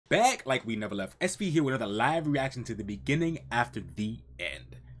back like we never left. SV here with another live reaction to the beginning after the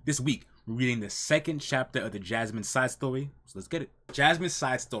end. This week, we're reading the second chapter of the Jasmine side story. So let's get it. Jasmine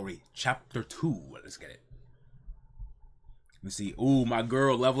side story, chapter 2. Let's get it. Let's see. Ooh, my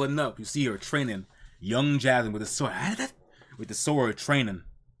girl leveling up. You see her training. Young Jasmine with a sword. With the sword training.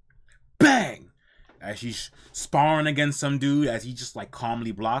 Bang! As she's sparring against some dude as he just like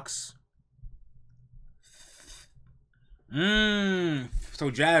calmly blocks. So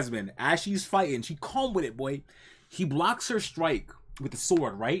Jasmine, as she's fighting, she calm with it, boy. He blocks her strike with the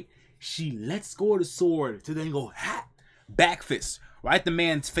sword, right? She lets go of the sword to then go back fist right at the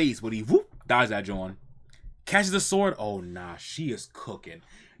man's face, but he whoop dodges that John. Catches the sword. Oh nah, she is cooking.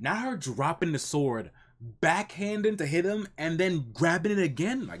 Now her dropping the sword, backhanding to hit him, and then grabbing it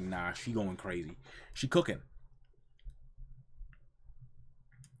again. Like nah, she going crazy. She cooking.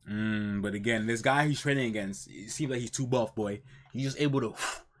 But again, this guy he's training against, it seems like he's too buff, boy. He's just able to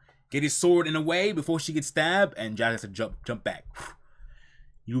get his sword in the way before she gets stabbed, and Jack has to jump back.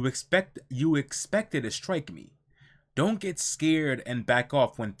 You expected to strike me. Don't get scared and back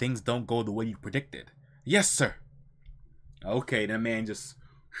off when things don't go the way you predicted. Yes, sir. Okay, that man just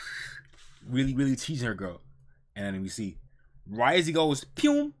really teasing her girl. And then we see right as he goes,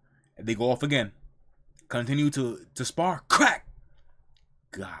 pew, and they go off again. Continue to spar. Crack!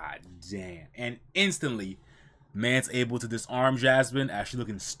 God damn. And instantly, man's able to disarm Jasmine as she's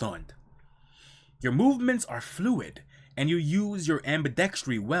looking stunned. Your movements are fluid, and you use your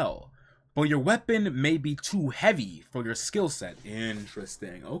ambidextry well, but your weapon may be too heavy for your skill set.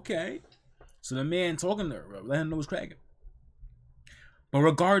 Interesting. Okay. So the man talking to her, letting him know what's cracking. But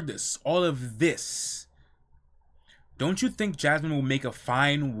regardless, all of this, don't you think Jasmine will make a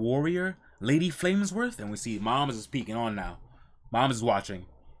fine warrior, Lady Flamesworth? And we see Mom is speaking on now. Mom is watching.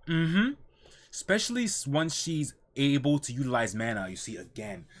 Especially once she's able to utilize mana, you see,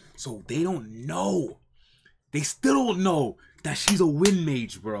 again. So they don't know. They still don't know that she's a wind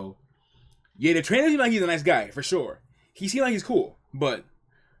mage, bro. Yeah, the trainer seems like he's a nice guy, for sure. He seems like he's cool, but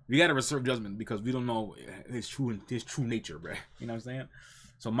we gotta reserve judgment because we don't know his true nature, bro. You know what I'm saying?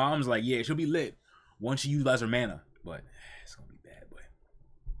 So Mom's like, yeah, she'll be lit once she utilizes her mana, but it's gonna be bad, boy.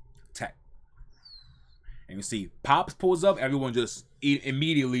 Attack. And you see, Pops pulls up, everyone just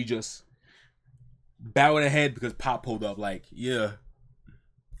immediately just bow their head because Pop pulled up, like, yeah.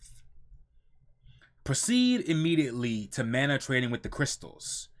 Proceed immediately to mana trading with the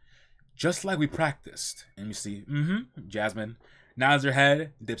crystals, just like we practiced. And you see, Jasmine nods her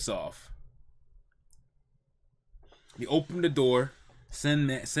head, dips off. They open the door, send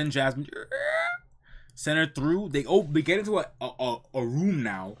Jasmine, send her through. They get into a room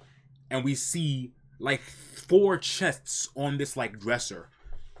now, and we see like 4 chests on this like dresser,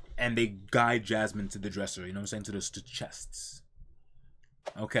 and they guide Jasmine to the dresser. You know what I'm saying? To the chests.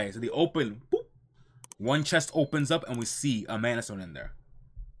 Okay, so they open. Boop. One chest opens up, and we see a mana stone in there.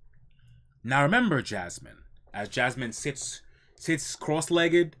 Now remember, Jasmine, as Jasmine sits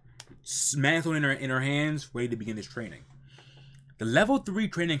cross-legged, mana stone in her hands, ready to begin this training. The level 3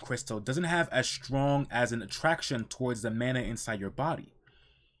 training crystal doesn't have as strong as an attraction towards the mana inside your body.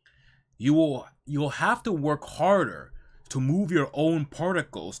 You'll have to work harder to move your own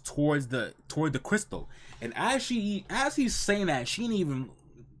particles toward the crystal. And as he's saying that, she ain't even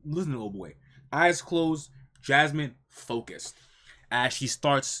listening to old boy. Eyes closed, Jasmine focused. As she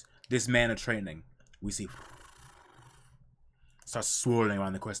starts this mana training, we see starts swirling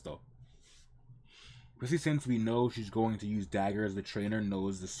around the crystal. Especially since we know she's going to use daggers, the trainer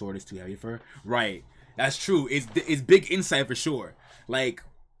knows the sword is too heavy for her. Right, that's true. It's big insight for sure. Like,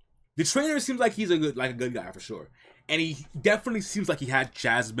 the trainer seems like he's a good guy for sure, and he definitely seems like he had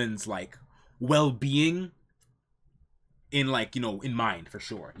Jasmine's like well-being in like, you know, in mind for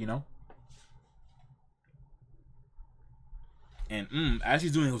sure, you know. And as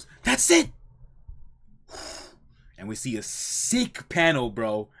she's doing it, goes, that's it. And we see a sick panel,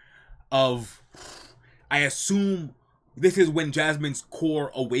 bro, of, I assume this is when Jasmine's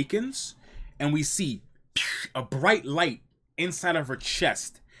core awakens, and we see a bright light inside of her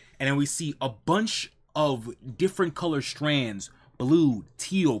chest, and then we see a bunch of different color strands: blue,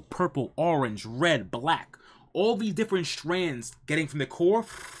 teal, purple, orange, red, black. All these different strands getting from the core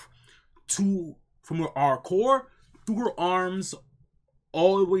from our core through her arms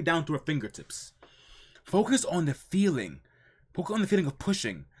all the way down to her fingertips. Focus on the feeling. Focus on the feeling of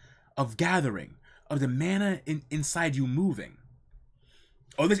pushing, of gathering, of the mana inside you moving.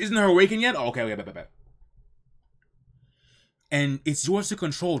 Oh, this isn't her awakened yet? Oh, okay, bye. And it's yours to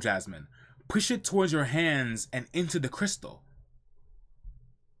control, Jasmine. Push it towards your hands and into the crystal.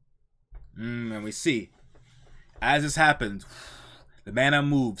 And we see, as this happens, The mana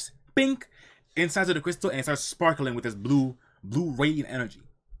moves. Pink! Inside of the crystal and it starts sparkling with this blue radiant energy.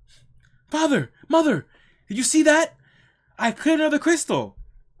 Father! Mother! Did you see that? I cleared another crystal!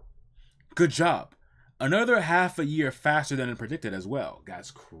 Good job. Another half a year faster than predicted as well.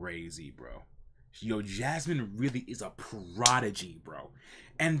 That's crazy, bro. Yo, Jasmine really is a prodigy, bro.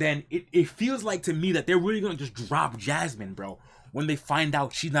 And then it feels like to me that they're really gonna just drop Jasmine, bro, when they find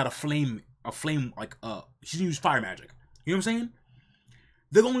out she's not a flame like she doesn't use fire magic. You know what I'm saying?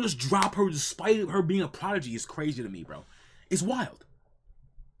 They're gonna just drop her despite her being a prodigy. It's crazy to me, bro. It's wild.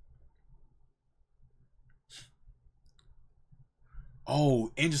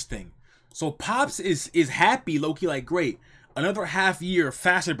 Oh, interesting. So Pops is happy, low-key, like, great. Another half year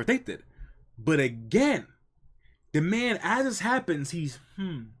faster than predicted. But again, the man, as this happens, he's,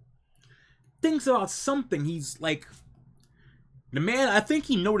 thinks about something. He's like, the man, I think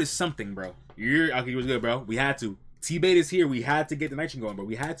he noticed something, bro. Okay, it was good, bro. We had to. T-Bait is here. We had to get the night going, bro.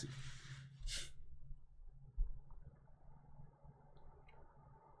 We had to.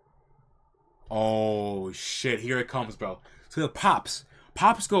 Oh, shit. Here it comes, bro. So the Pops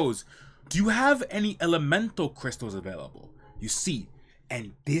goes, do you have any elemental crystals available? You see,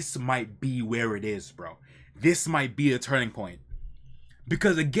 and this might be where it is, bro. This might be a turning point.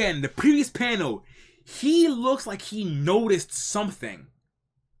 Because again, the previous panel, he looks like he noticed something,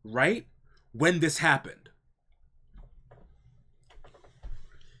 right? When this happened.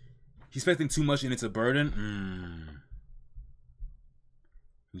 He's expecting too much and it's a burden?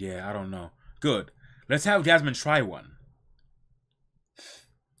 Yeah, I don't know. Good. Let's have Jasmine try one.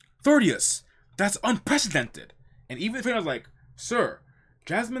 30th! That's unprecedented! And even the trainer's like, sir,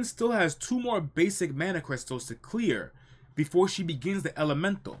 Jasmine still has 2 more basic mana crystals to clear before she begins the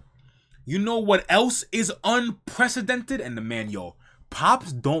elemental. You know what else is unprecedented? And the man, yo,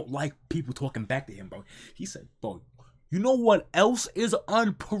 Pops don't like people talking back to him, bro. He said, bro, you know what else is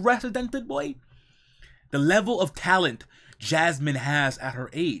unprecedented, boy? The level of talent Jasmine has at her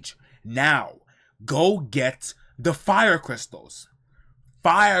age. Now, go get the fire crystals.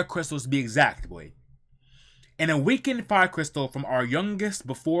 Fire crystals to be exact, boy. An awakened fire crystal from our youngest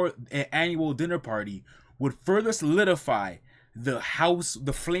before an annual dinner party would further solidify the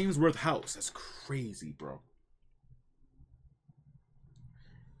Flamesworth house. That's crazy, bro.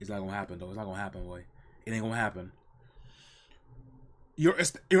 It's not gonna happen, though. It's not gonna happen, boy. It ain't gonna happen. Your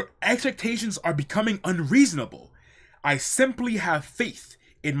expectations are becoming unreasonable. I simply have faith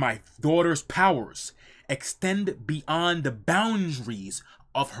in my daughter's powers. Extend beyond the boundaries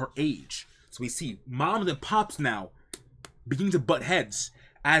of her age. So we see moms and pops now beginning to butt heads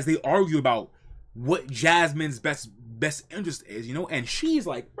as they argue about what Jasmine's best interest is, you know? And she's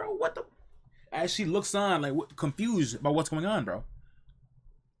like, bro, what the? As she looks on, like, confused about what's going on, bro.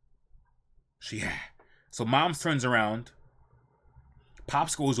 So Moms turns around.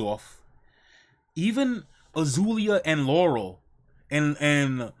 Pops goes off. Even Azulia and Laurel and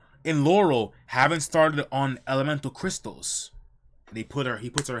Laurel haven't started on elemental crystals. She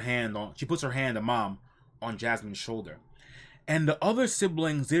puts her hand, the mom, on Jasmine's shoulder. And the other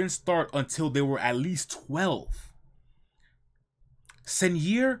siblings didn't start until they were at least 12.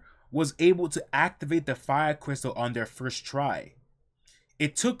 Sen'Yer was able to activate the fire crystal on their first try.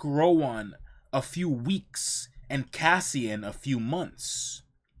 It took Rowan a few weeks and Cassian a few months.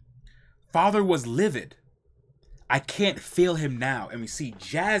 Father was livid. I can't fail him now. And we see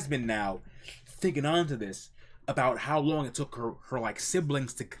Jasmine now thinking on to this about how long it took her like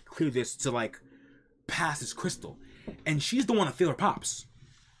siblings to clear this, to like pass this crystal. And she's the one to feel her pops.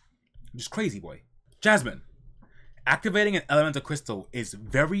 Just crazy, boy. Jasmine. Activating an elemental crystal is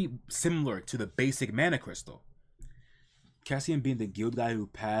very similar to the basic mana crystal. Cassian being the guild guy who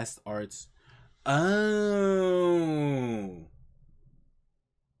passed arts. Oh.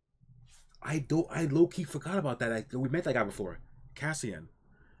 I low-key forgot about that. We met that guy before. Cassian.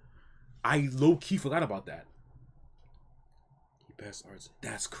 I low-key forgot about that. He passed arts.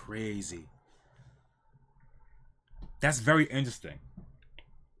 That's crazy. That's very interesting.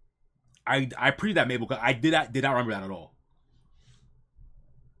 I pre that Mabel, because I did not remember that at all.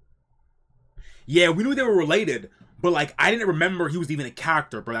 Yeah, we knew they were related, but like I didn't remember he was even a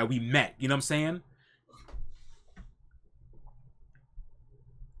character, bro, that we met. You know what I'm saying?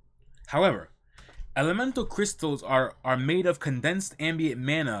 However, elemental crystals are made of condensed ambient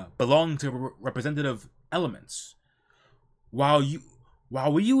mana belonging to representative elements. While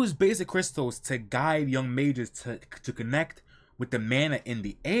we use basic crystals to guide young mages to connect with the mana in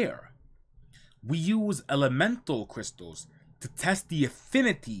the air, we use elemental crystals to test the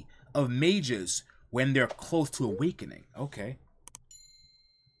affinity of mages when they're close to awakening. Okay.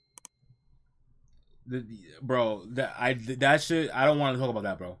 Bro, that shit. I don't want to talk about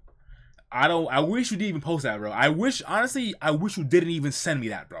that, bro. I wish you didn't even post that, bro. Honestly, I wish you didn't even send me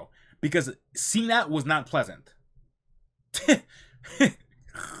that, bro. Because seeing that was not pleasant.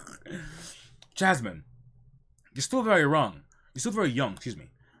 Jasmine, you're still very young. You're still very young, excuse me.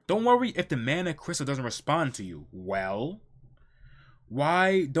 Don't worry if the mana crystal doesn't respond to you. Well,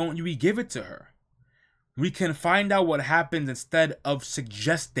 why don't you give it to her? We can find out what happens instead of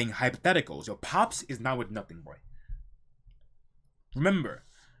suggesting hypotheticals. Your Pops is not with nothing, boy. Remember,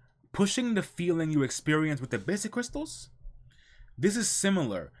 pushing the feeling you experience with the basic crystals? This is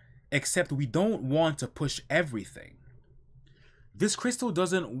similar, except we don't want to push everything. This crystal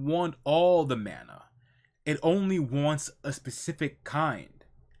doesn't want all the mana. It only wants a specific kind.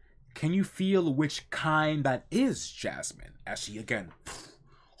 Can you feel which kind that is, Jasmine? As she again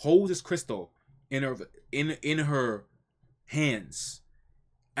holds this crystal in her hands,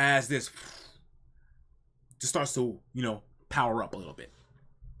 as this just starts to, power up a little bit.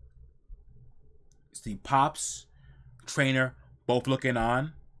 See Pops, Trainer, both looking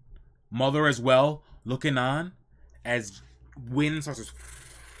on. Mother as well, looking on, as wind starts to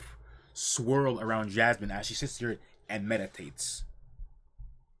swirl around Jasmine as she sits here and meditates.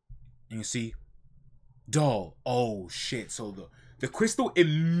 And you see, dull. Oh shit! So the crystal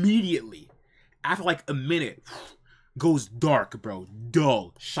immediately, after like a minute, goes dark, bro.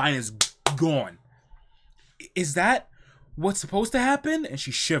 Dull. Shine is gone. Is that what's supposed to happen? And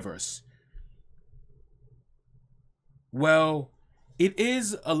she shivers. Well, it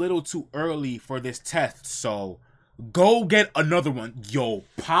is a little too early for this test, so go get another one. Yo,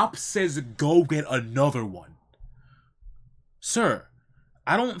 Pop says go get another one. Sir,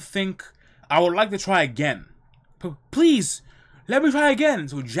 I don't think I would like to try again. Please, let me try again.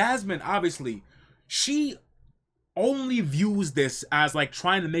 So Jasmine, obviously, she only views this as like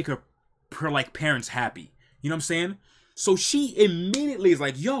trying to make her like parents happy. You know what I'm saying? So she immediately is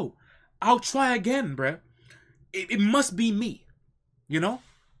like, yo, I'll try again, bruh. It must be me. You know?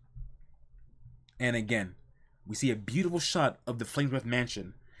 And again, we see a beautiful shot of the Flamesmith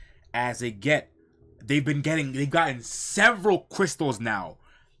mansion as they've gotten several crystals now.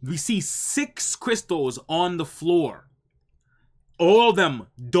 We see 6 crystals on the floor. All of them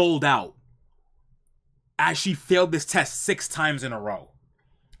doled out as she failed this test 6 times in a row.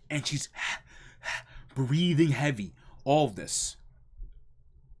 And she's breathing heavy. All of this.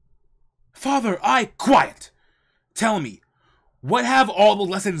 Father, quiet! Tell me, what have all the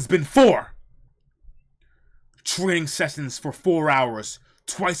lessons been for? Training sessions for 4 hours,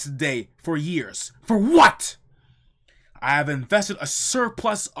 twice a day, for years. For what? I have invested a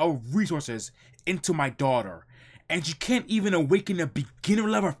surplus of resources into my daughter, and she can't even awaken a beginner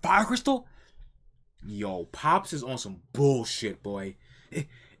level fire crystal? Yo, Pops is on some bullshit, boy.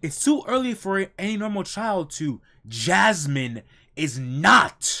 It's too early for any normal child to... Jasmine is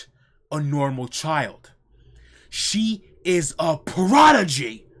not a normal child. She is a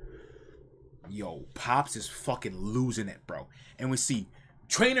prodigy. Yo, Pops is fucking losing it, bro. And we see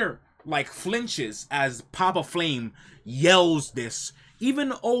Trainer like flinches as Papa Flame yells this.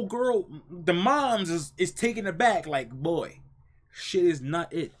 Even old girl, the moms is taken aback like, boy, shit is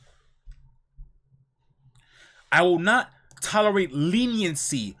not it. I will not tolerate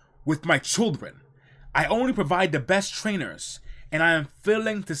leniency with my children. I only provide the best trainers, and I am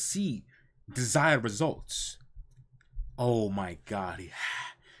failing to see desired results. Oh my god,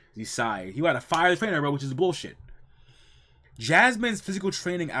 he sighed. He got to fire the trainer, bro, which is bullshit. Jasmine's physical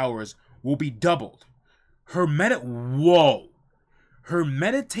training hours will be doubled. Her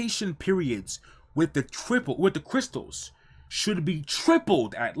meditation periods with the crystals should be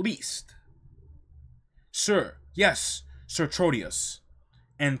tripled at least. Sir, yes, Sir Trodius,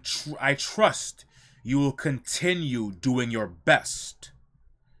 and I trust you will continue doing your best.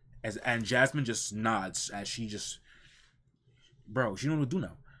 And Jasmine just nods as she just, bro, she don't know what to do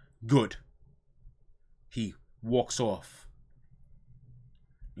now. Good. He walks off.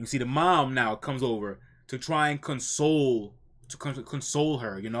 You see the mom now comes over to try and console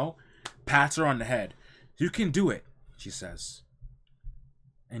her, you know? Pats her on the head. You can do it, she says.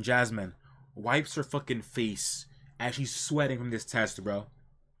 And Jasmine wipes her fucking face as she's sweating from this test, bro.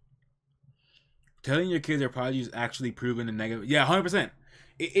 Telling your kids their prodigy is actually proven the negative. Yeah, 100%.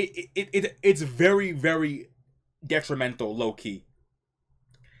 It's very, very detrimental, low-key.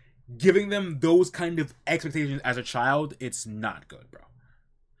 Giving them those kind of expectations as a child, it's not good, bro.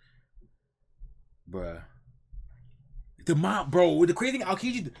 Bruh. The mom, bro, the crazy thing,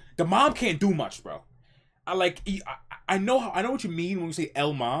 Aokiji, the mom can't do much, bro. I know what you mean when you say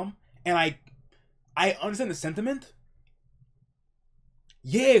L mom, and I understand the sentiment.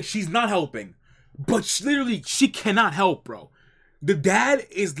 Yeah, she's not helping, But she cannot help, bro. The dad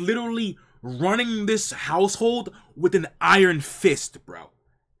is literally running this household with an iron fist, bro.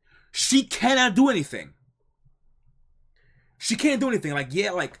 She cannot do anything. She can't do anything. Like,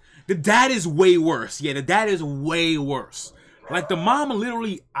 yeah, like, the dad is way worse. Yeah, the dad is way worse. Like, the mom,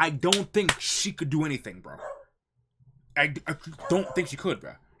 literally, I don't think she could do anything, bro. I don't think she could,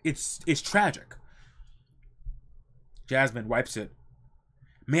 bro. It's tragic. Jasmine wipes it.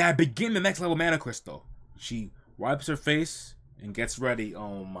 May I begin the next level mana crystal? She wipes her face and gets ready.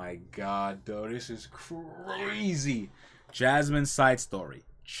 Oh my god, though. This is crazy. Jasmine's side story.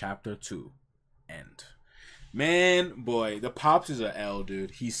 Chapter 2. End. Man, boy, the Pops is a L,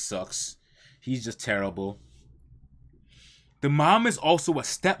 dude. He sucks. He's just terrible. The mom is also a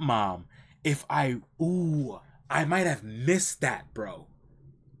stepmom. I might have missed that, bro.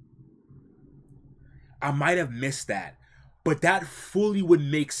 I might have missed that. But that fully would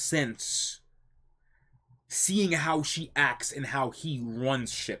make sense. Seeing how she acts and how he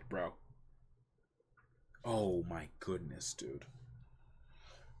runs shit, bro. Oh my goodness, dude.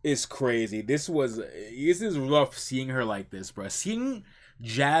 It's crazy. This is rough seeing her like this, bro. Seeing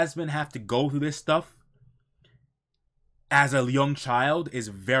Jasmine have to go through this stuff as a young child is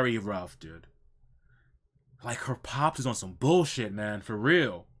very rough, dude. Like, her Pops is on some bullshit, man. For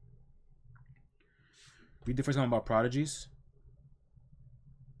real. Read the first one about prodigies.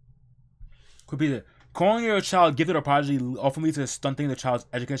 Could be the calling your child gifted or prodigy often leads to stunting the child's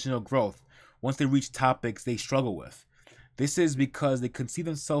educational growth once they reach topics they struggle with. This is because they conceive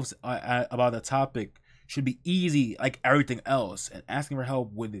themselves about the topic should be easy like everything else, and asking for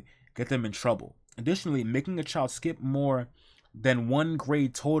help would get them in trouble. Additionally, making a child skip more than one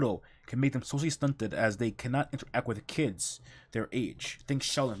grade total can make them socially stunted as they cannot interact with kids their age. Think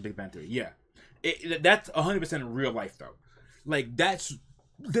Sheldon, Big Bang Theory. Yeah. That's 100% real life, though. Like, that's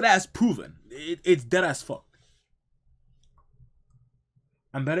proven. It's dead as fuck.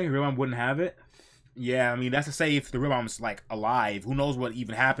 I'm betting real mom wouldn't have it. Yeah, I mean, that's to say if the real mom's, like, alive. Who knows what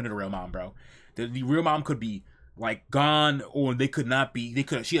even happened to the real mom, bro. The real mom could be, like, gone, or they could not be.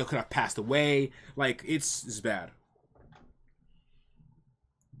 She could have passed away. Like, it's bad.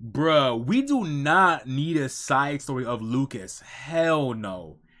 Bruh, we do not need a side story of Lucas. Hell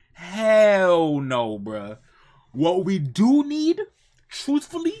no. Hell no, bruh. What we do need,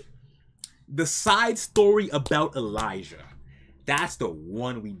 truthfully, the side story about Elijah. That's the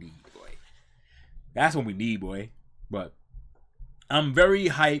one we need, boy. That's what we need, boy. But I'm very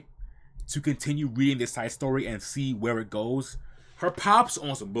hyped to continue reading this side story and see where it goes. Her Pops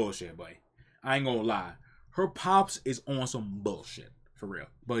on some bullshit, boy. I ain't gonna lie. Her Pops is on some bullshit. For real.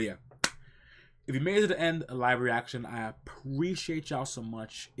 But yeah. If you made it to the end, a live reaction, I appreciate y'all so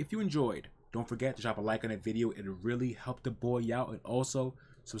much. If you enjoyed, don't forget to drop a like on the video. It really helped the boy out. And also,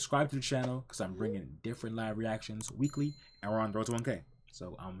 subscribe to the channel because I'm bringing different live reactions weekly. And we're on the road to 1K.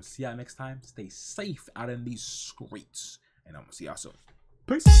 So, see y'all next time. Stay safe out in these streets. And I'm going to see y'all soon.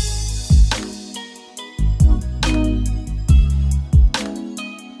 Peace.